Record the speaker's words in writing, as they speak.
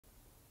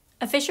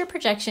A Fischer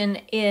projection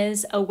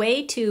is a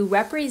way to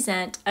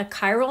represent a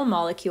chiral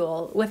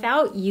molecule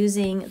without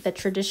using the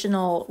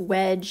traditional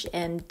wedge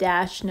and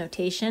dash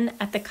notation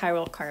at the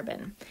chiral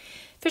carbon.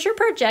 Fischer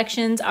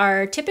projections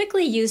are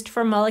typically used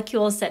for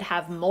molecules that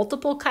have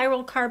multiple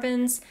chiral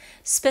carbons,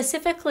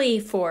 specifically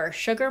for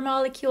sugar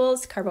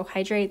molecules,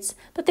 carbohydrates,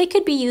 but they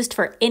could be used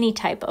for any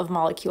type of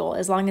molecule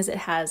as long as it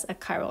has a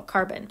chiral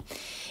carbon.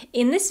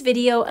 In this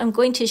video, I'm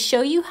going to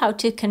show you how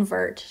to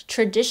convert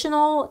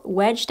traditional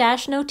wedge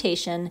dash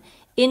notation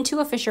into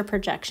a Fischer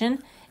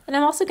projection, and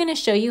I'm also going to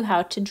show you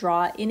how to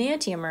draw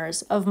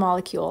enantiomers of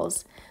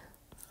molecules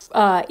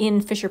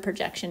in Fischer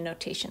projection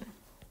notation.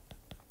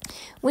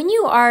 When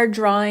you are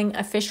drawing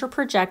a Fischer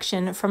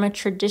projection from a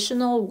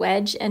traditional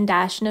wedge and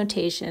dash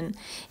notation,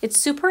 it's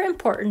super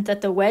important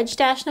that the wedge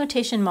dash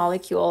notation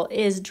molecule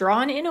is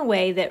drawn in a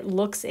way that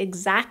looks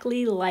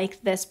exactly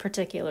like this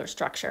particular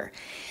structure.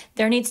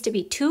 There needs to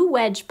be two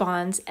wedge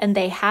bonds, and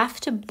they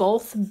have to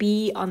both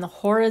be on the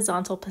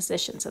horizontal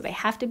position. So they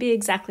have to be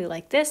exactly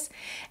like this.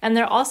 And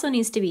there also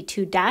needs to be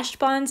two dashed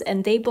bonds,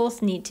 and they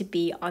both need to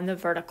be on the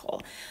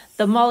vertical.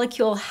 The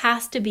molecule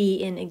has to be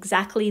in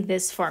exactly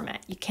this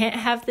format. You can't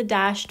have the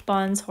dashed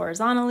bonds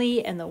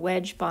horizontally and the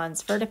wedge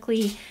bonds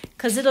vertically,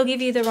 because it'll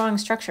give you the wrong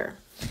structure.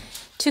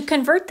 To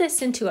convert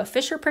this into a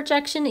Fischer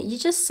projection, you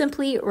just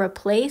simply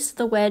replace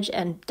the wedge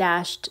and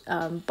dashed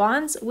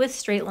bonds with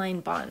straight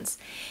line bonds.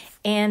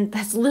 And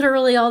that's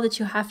literally all that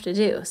you have to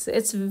do. So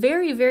it's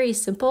very, very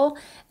simple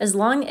as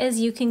long as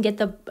you can get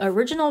the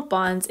original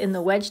bonds in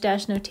the wedge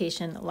dash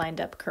notation lined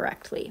up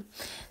correctly.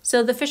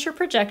 So the Fischer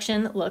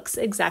projection looks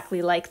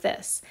exactly like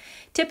this.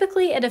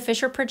 Typically at a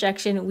Fischer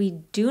projection, we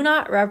do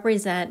not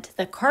represent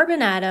the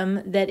carbon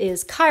atom that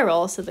is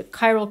chiral, so the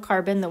chiral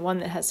carbon, the one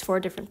that has 4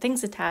 different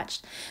things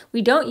attached.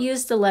 We don't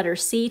use the letter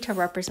C to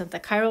represent the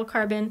chiral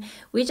carbon.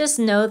 We just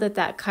know that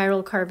that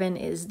chiral carbon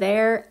is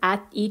there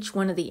at each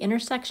one of the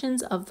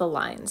intersections of the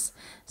lines.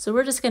 So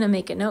we're just going to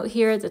make a note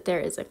here that there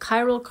is a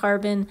chiral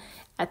carbon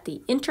at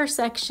the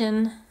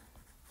intersection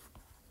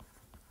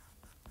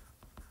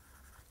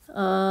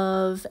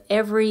of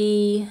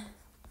every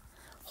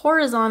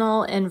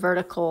horizontal and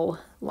vertical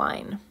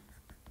line.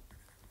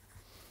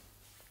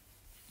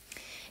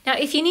 Now,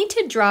 if you need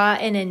to draw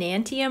an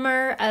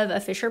enantiomer of a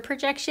Fischer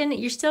projection,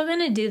 you're still going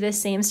to do the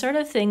same sort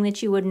of thing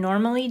that you would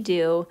normally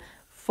do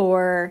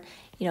for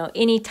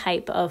any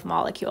type of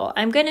molecule.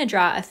 I'm going to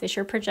draw a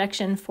Fischer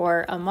projection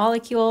for a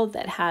molecule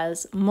that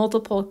has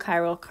multiple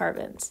chiral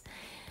carbons.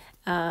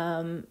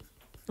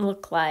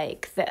 Look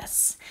like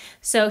this.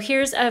 So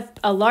here's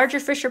a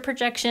larger Fischer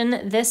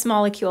projection. This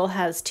molecule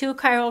has 2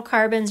 chiral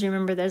carbons.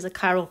 Remember, there's a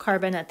chiral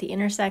carbon at the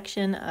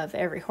intersection of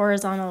every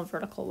horizontal and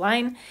vertical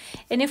line.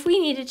 And if we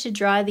needed to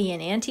draw the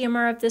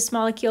enantiomer of this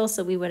molecule,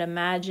 so we would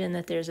imagine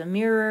that there's a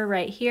mirror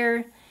right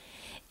here.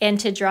 And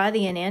to draw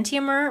the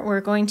enantiomer, we're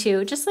going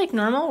to, just like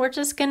normal, we're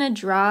just going to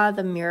draw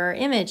the mirror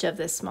image of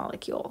this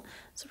molecule.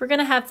 So we're going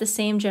to have the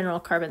same general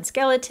carbon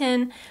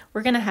skeleton.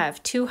 We're going to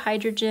have 2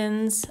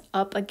 hydrogens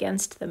up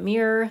against the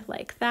mirror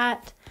like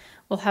that.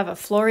 We'll have a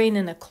fluorine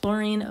and a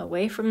chlorine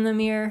away from the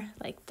mirror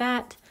like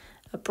that,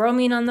 a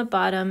bromine on the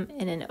bottom,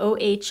 and an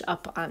OH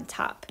up on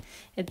top.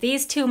 And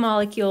these 2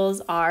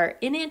 molecules are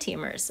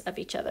enantiomers of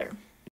each other.